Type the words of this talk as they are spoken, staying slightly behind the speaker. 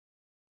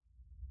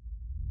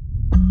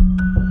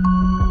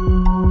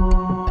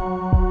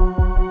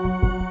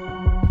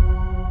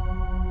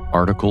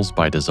Articles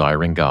by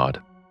Desiring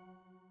God.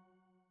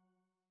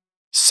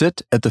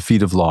 Sit at the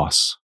feet of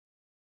loss.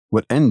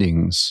 What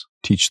endings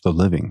teach the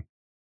living.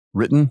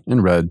 Written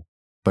and read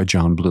by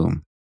John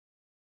Bloom.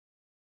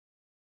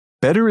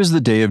 Better is the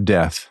day of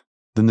death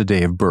than the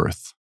day of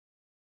birth.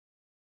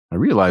 I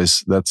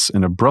realize that's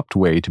an abrupt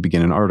way to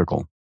begin an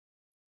article,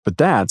 but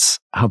that's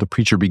how the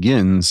preacher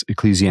begins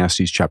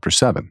Ecclesiastes chapter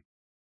 7.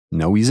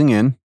 No easing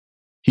in.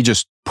 He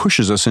just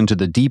pushes us into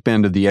the deep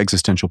end of the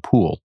existential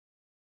pool.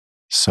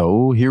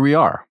 So here we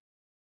are.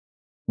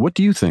 What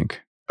do you think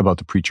about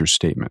the preacher's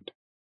statement?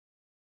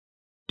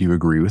 Do you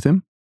agree with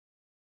him?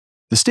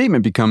 The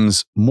statement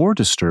becomes more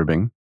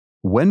disturbing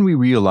when we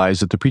realize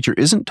that the preacher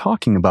isn't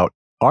talking about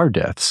our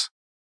deaths,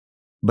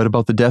 but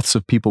about the deaths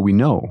of people we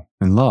know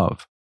and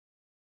love.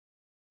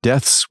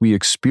 Deaths we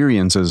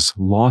experience as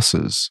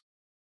losses.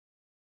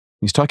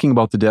 He's talking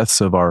about the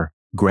deaths of our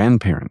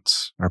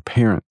grandparents, our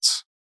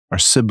parents, our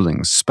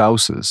siblings,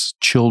 spouses,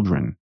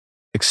 children,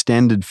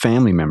 extended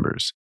family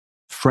members,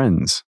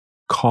 friends,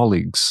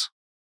 colleagues,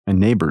 and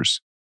neighbors.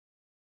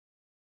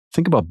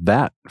 Think about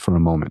that for a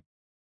moment.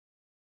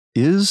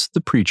 Is the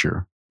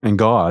preacher, and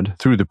God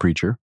through the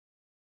preacher,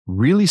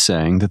 really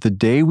saying that the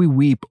day we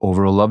weep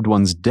over a loved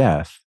one's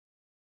death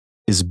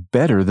is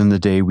better than the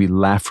day we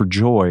laugh for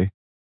joy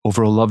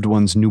over a loved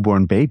one's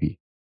newborn baby?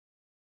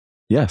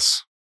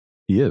 Yes,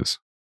 he is.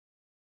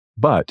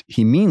 But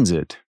he means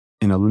it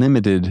in a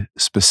limited,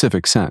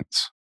 specific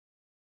sense.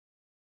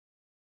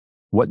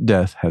 What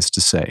death has to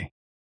say.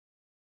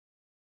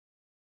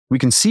 We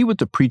can see what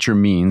the preacher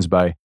means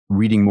by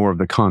reading more of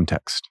the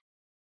context.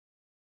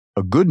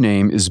 A good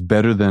name is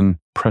better than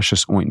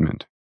precious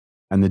ointment,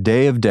 and the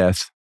day of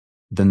death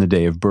than the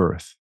day of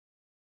birth.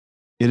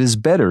 It is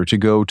better to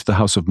go to the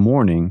house of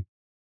mourning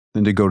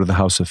than to go to the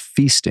house of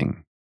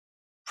feasting,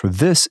 for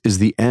this is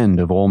the end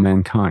of all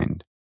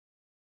mankind,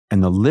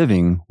 and the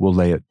living will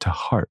lay it to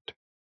heart.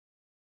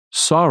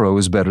 Sorrow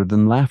is better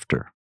than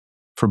laughter,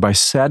 for by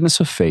sadness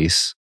of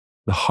face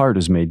the heart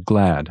is made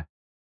glad.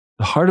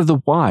 The heart of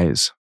the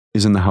wise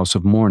is in the house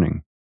of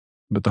mourning,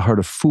 but the heart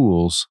of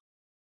fools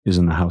is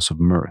in the house of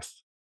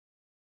mirth.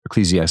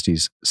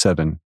 Ecclesiastes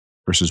 7,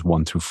 verses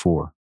 1 through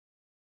 4.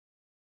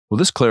 Well,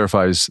 this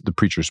clarifies the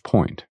preacher's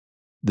point.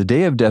 The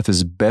day of death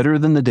is better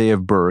than the day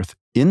of birth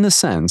in the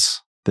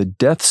sense that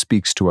death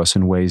speaks to us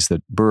in ways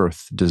that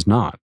birth does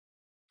not.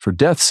 For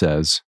death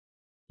says,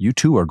 you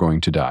too are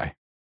going to die,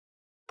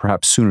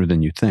 perhaps sooner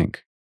than you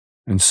think,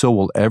 and so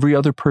will every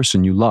other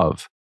person you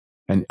love,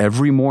 and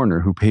every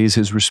mourner who pays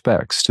his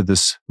respects to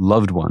this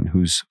loved one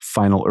whose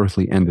final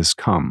earthly end has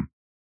come.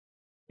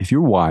 If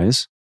you're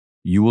wise,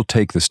 you will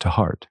take this to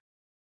heart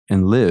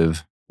and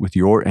live with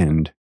your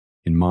end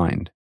in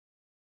mind.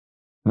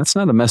 That's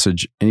not a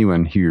message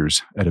anyone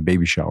hears at a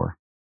baby shower.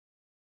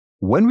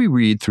 When we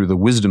read through the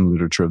wisdom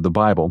literature of the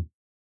Bible,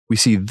 we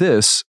see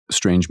this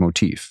strange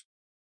motif.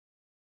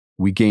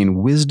 We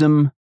gain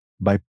wisdom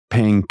by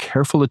paying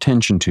careful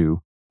attention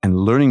to and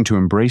learning to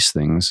embrace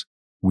things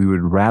we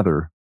would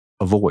rather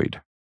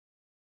avoid.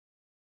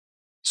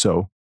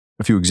 So,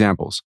 a few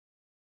examples.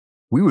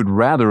 We would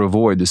rather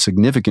avoid the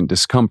significant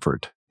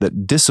discomfort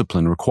that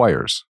discipline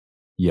requires.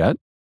 Yet,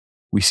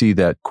 we see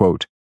that,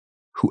 quote,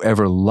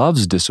 whoever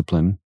loves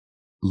discipline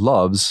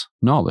loves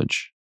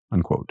knowledge,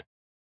 unquote.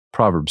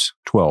 Proverbs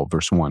 12,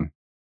 verse 1.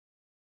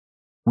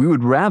 We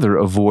would rather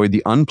avoid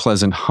the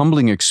unpleasant,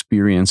 humbling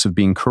experience of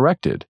being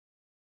corrected.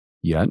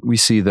 Yet, we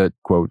see that,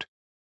 quote,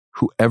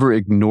 whoever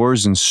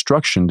ignores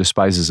instruction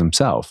despises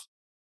himself,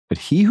 but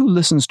he who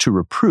listens to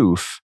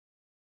reproof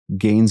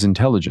gains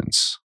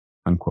intelligence,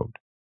 unquote.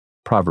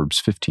 Proverbs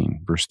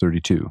 15, verse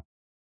 32.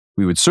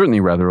 We would certainly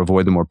rather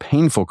avoid the more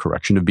painful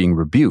correction of being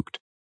rebuked.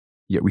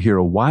 Yet we hear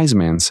a wise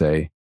man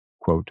say,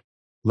 quote,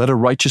 let a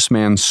righteous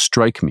man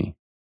strike me.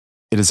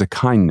 It is a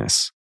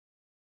kindness.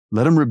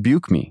 Let him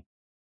rebuke me.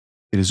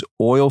 It is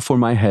oil for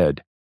my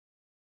head.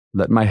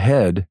 Let my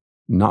head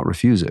not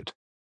refuse it,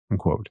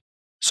 unquote.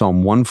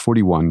 Psalm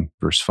 141,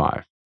 verse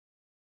 5.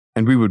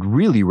 And we would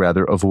really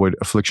rather avoid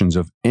afflictions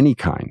of any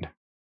kind.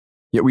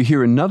 Yet we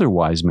hear another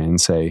wise man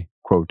say,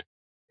 quote,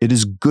 it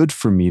is good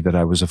for me that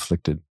I was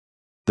afflicted,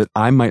 that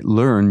I might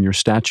learn your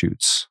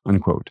statutes,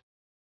 unquote.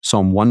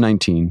 Psalm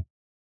 119,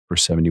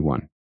 verse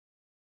 71.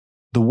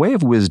 The way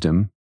of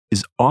wisdom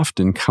is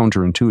often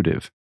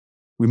counterintuitive.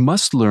 We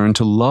must learn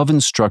to love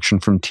instruction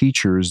from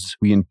teachers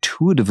we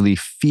intuitively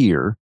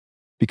fear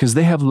because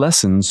they have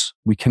lessons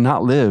we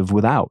cannot live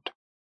without.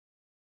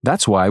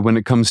 That's why when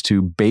it comes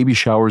to baby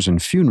showers and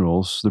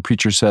funerals, the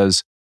preacher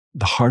says,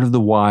 the heart of the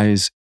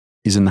wise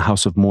is in the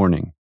house of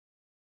mourning,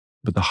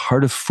 but the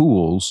heart of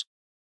fools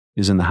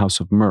is in the house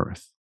of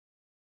mirth.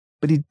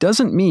 But he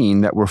doesn't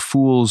mean that we're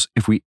fools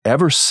if we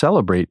ever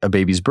celebrate a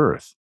baby's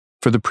birth.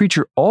 For the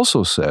preacher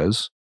also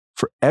says,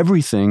 for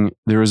everything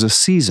there is a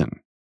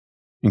season,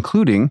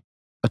 including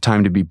a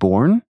time to be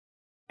born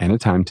and a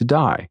time to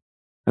die,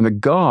 and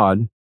that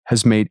God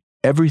has made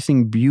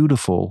everything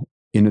beautiful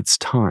in its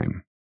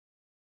time.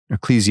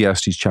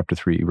 Ecclesiastes chapter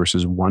 3,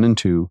 verses 1 and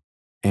 2,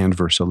 and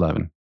verse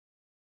 11.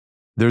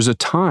 There's a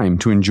time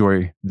to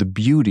enjoy the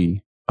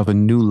beauty of a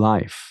new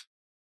life.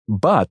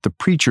 But the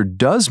preacher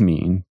does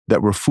mean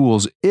that we're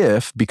fools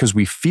if, because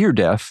we fear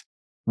death,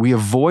 we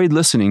avoid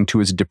listening to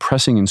its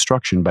depressing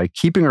instruction by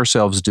keeping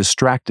ourselves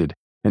distracted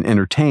and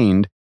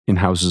entertained in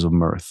houses of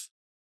mirth.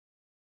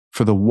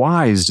 For the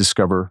wise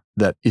discover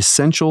that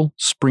essential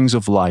springs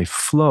of life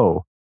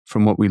flow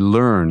from what we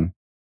learn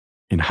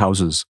in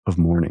houses of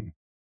mourning.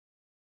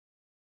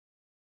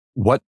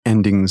 What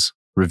endings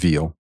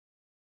reveal?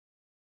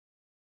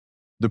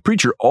 The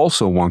preacher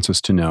also wants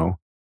us to know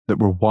that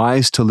we're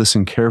wise to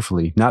listen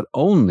carefully, not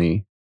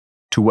only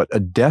to what a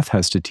death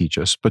has to teach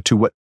us, but to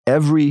what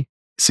every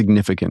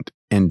significant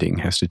ending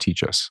has to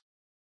teach us.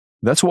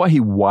 That's why he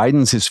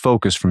widens his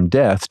focus from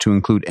death to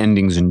include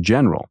endings in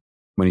general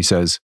when he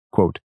says,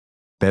 quote,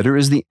 "Better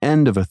is the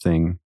end of a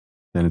thing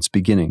than its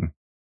beginning,"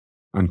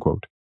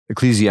 unquote.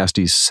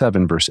 Ecclesiastes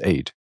 7, verse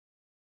 8.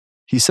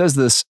 He says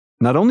this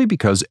not only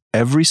because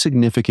every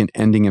significant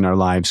ending in our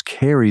lives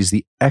carries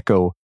the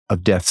echo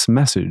of death's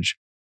message,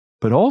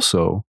 but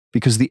also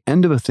because the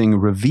end of a thing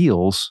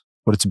reveals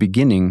what its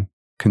beginning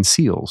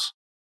conceals.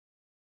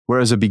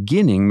 Whereas a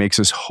beginning makes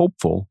us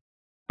hopeful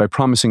by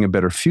promising a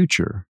better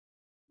future,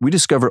 we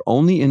discover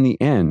only in the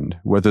end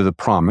whether the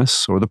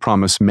promise or the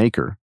promise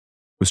maker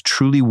was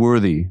truly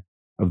worthy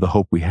of the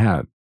hope we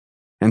had.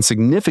 And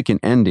significant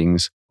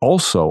endings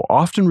also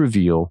often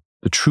reveal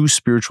the true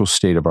spiritual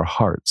state of our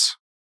hearts,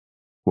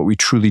 what we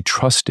truly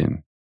trust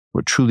in,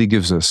 what truly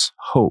gives us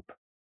hope,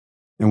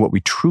 and what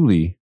we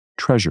truly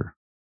treasure.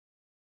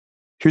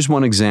 Here's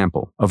one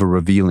example of a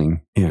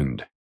revealing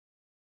end.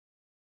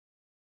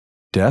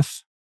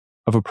 Death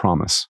of a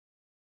promise.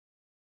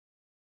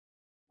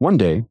 One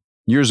day,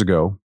 years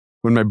ago,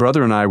 when my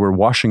brother and I were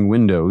washing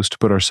windows to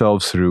put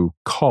ourselves through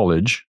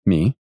college,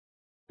 me,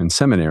 and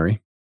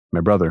seminary,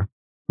 my brother,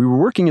 we were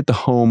working at the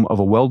home of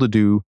a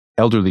well-to-do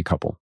elderly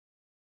couple.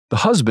 The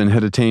husband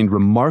had attained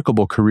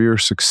remarkable career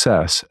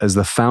success as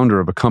the founder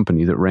of a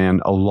company that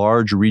ran a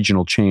large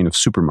regional chain of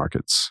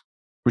supermarkets,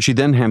 which he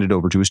then handed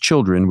over to his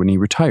children when he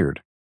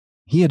retired.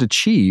 He had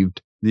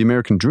achieved the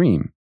American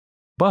dream,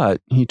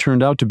 but he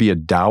turned out to be a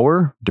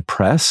dour,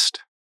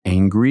 depressed,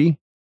 angry,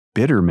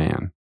 bitter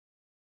man.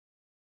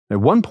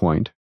 At one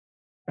point,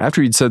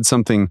 after he'd said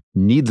something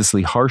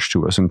needlessly harsh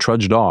to us and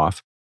trudged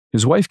off,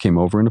 his wife came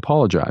over and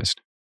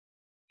apologized.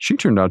 She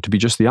turned out to be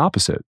just the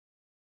opposite.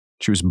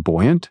 She was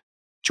buoyant,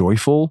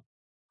 joyful,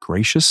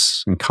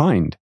 gracious, and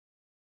kind.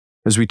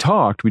 As we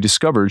talked, we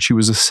discovered she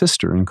was a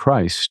sister in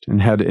Christ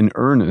and had an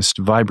earnest,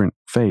 vibrant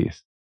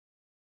faith.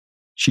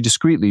 She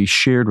discreetly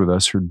shared with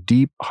us her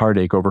deep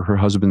heartache over her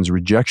husband's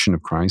rejection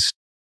of Christ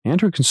and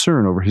her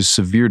concern over his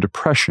severe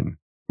depression,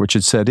 which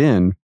had set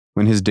in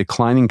when his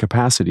declining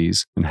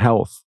capacities and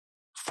health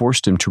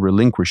forced him to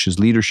relinquish his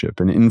leadership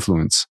and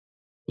influence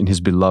in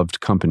his beloved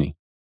company.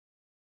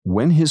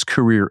 When his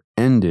career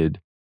ended,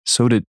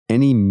 so did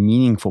any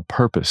meaningful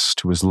purpose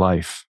to his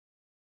life.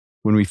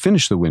 When we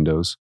finished the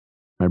windows,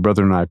 my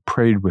brother and I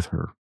prayed with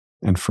her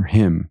and for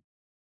him.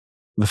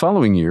 The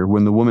following year,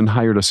 when the woman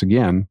hired us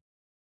again,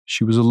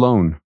 she was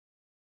alone.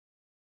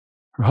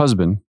 Her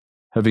husband,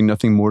 having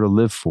nothing more to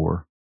live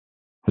for,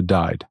 had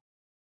died.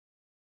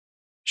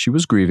 She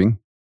was grieving,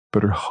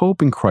 but her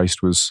hope in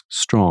Christ was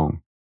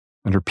strong,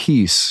 and her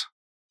peace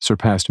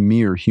surpassed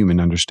mere human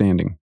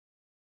understanding.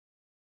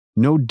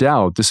 No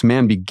doubt this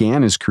man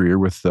began his career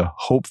with the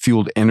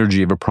hope-fueled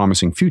energy of a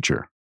promising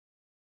future,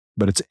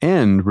 but its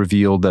end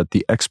revealed that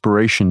the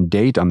expiration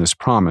date on this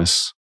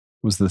promise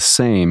was the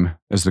same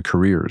as the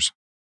career's.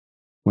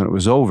 When it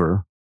was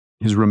over,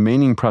 his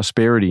remaining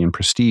prosperity and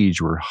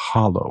prestige were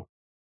hollow,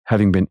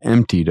 having been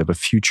emptied of a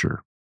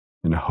future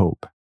and a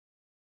hope.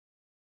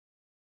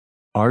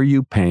 Are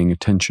you paying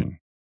attention?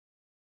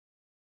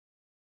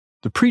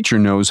 The preacher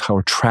knows how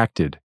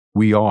attracted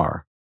we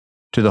are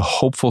to the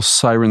hopeful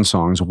siren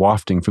songs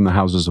wafting from the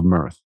houses of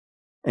mirth,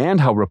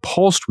 and how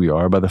repulsed we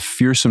are by the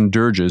fearsome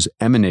dirges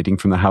emanating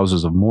from the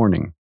houses of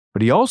mourning.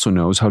 But he also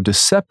knows how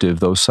deceptive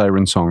those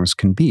siren songs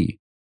can be,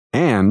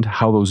 and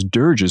how those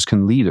dirges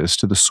can lead us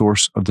to the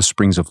source of the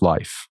springs of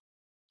life.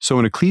 So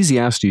in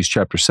Ecclesiastes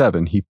chapter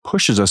 7, he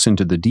pushes us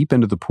into the deep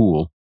end of the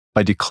pool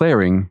by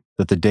declaring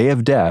that the day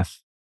of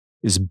death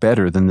is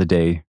better than the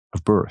day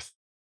of birth,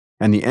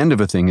 and the end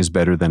of a thing is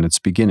better than its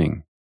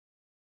beginning.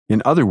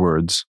 In other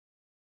words,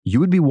 you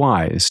would be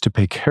wise to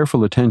pay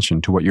careful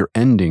attention to what your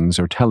endings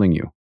are telling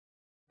you,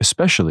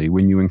 especially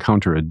when you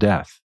encounter a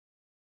death.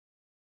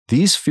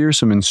 These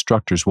fearsome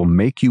instructors will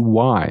make you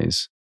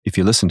wise if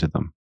you listen to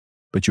them,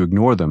 but you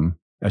ignore them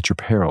at your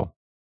peril.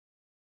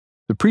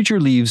 The preacher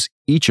leaves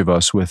each of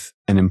us with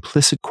an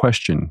implicit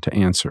question to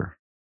answer.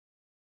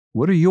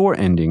 What are your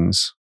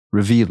endings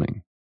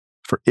revealing?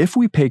 For if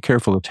we pay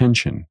careful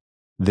attention,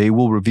 they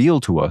will reveal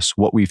to us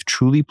what we've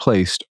truly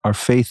placed our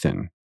faith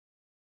in,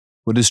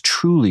 what is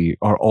truly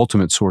our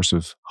ultimate source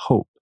of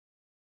hope,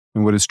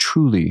 and what is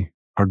truly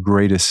our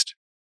greatest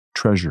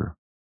treasure.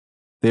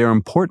 They are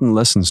important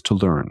lessons to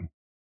learn,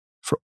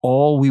 for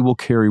all we will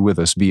carry with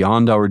us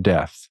beyond our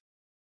death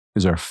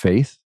is our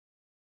faith,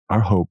 our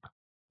hope,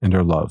 and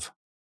our love.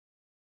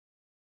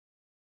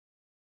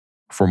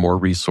 For more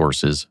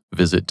resources,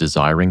 visit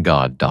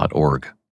desiringgod.org.